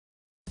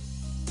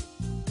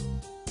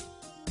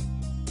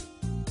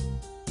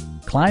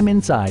climb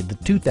inside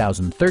the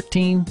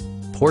 2013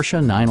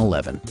 Porsche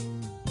 911.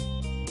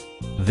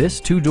 This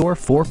two-door,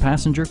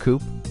 four-passenger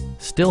coupe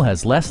still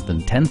has less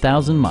than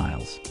 10,000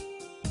 miles.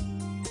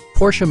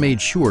 Porsche made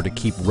sure to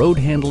keep road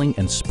handling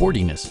and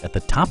sportiness at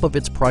the top of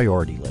its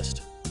priority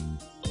list.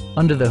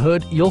 Under the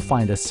hood, you'll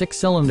find a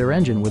six-cylinder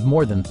engine with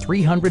more than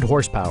 300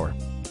 horsepower.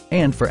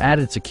 And for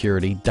added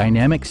security,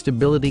 dynamic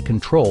stability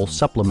control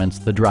supplements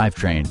the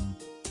drivetrain.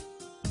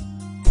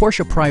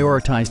 Porsche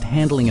prioritized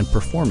handling and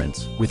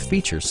performance with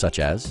features such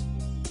as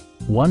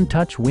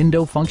one-touch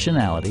window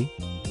functionality,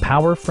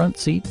 power front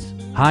seats,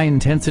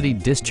 high-intensity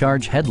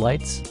discharge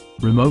headlights,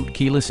 remote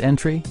keyless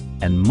entry,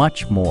 and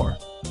much more.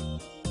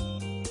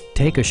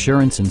 Take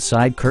assurance in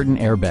side curtain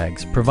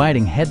airbags,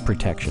 providing head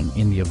protection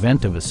in the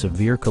event of a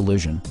severe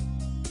collision.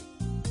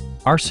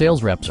 Our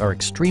sales reps are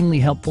extremely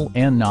helpful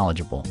and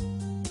knowledgeable.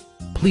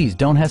 Please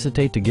don't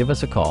hesitate to give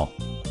us a call.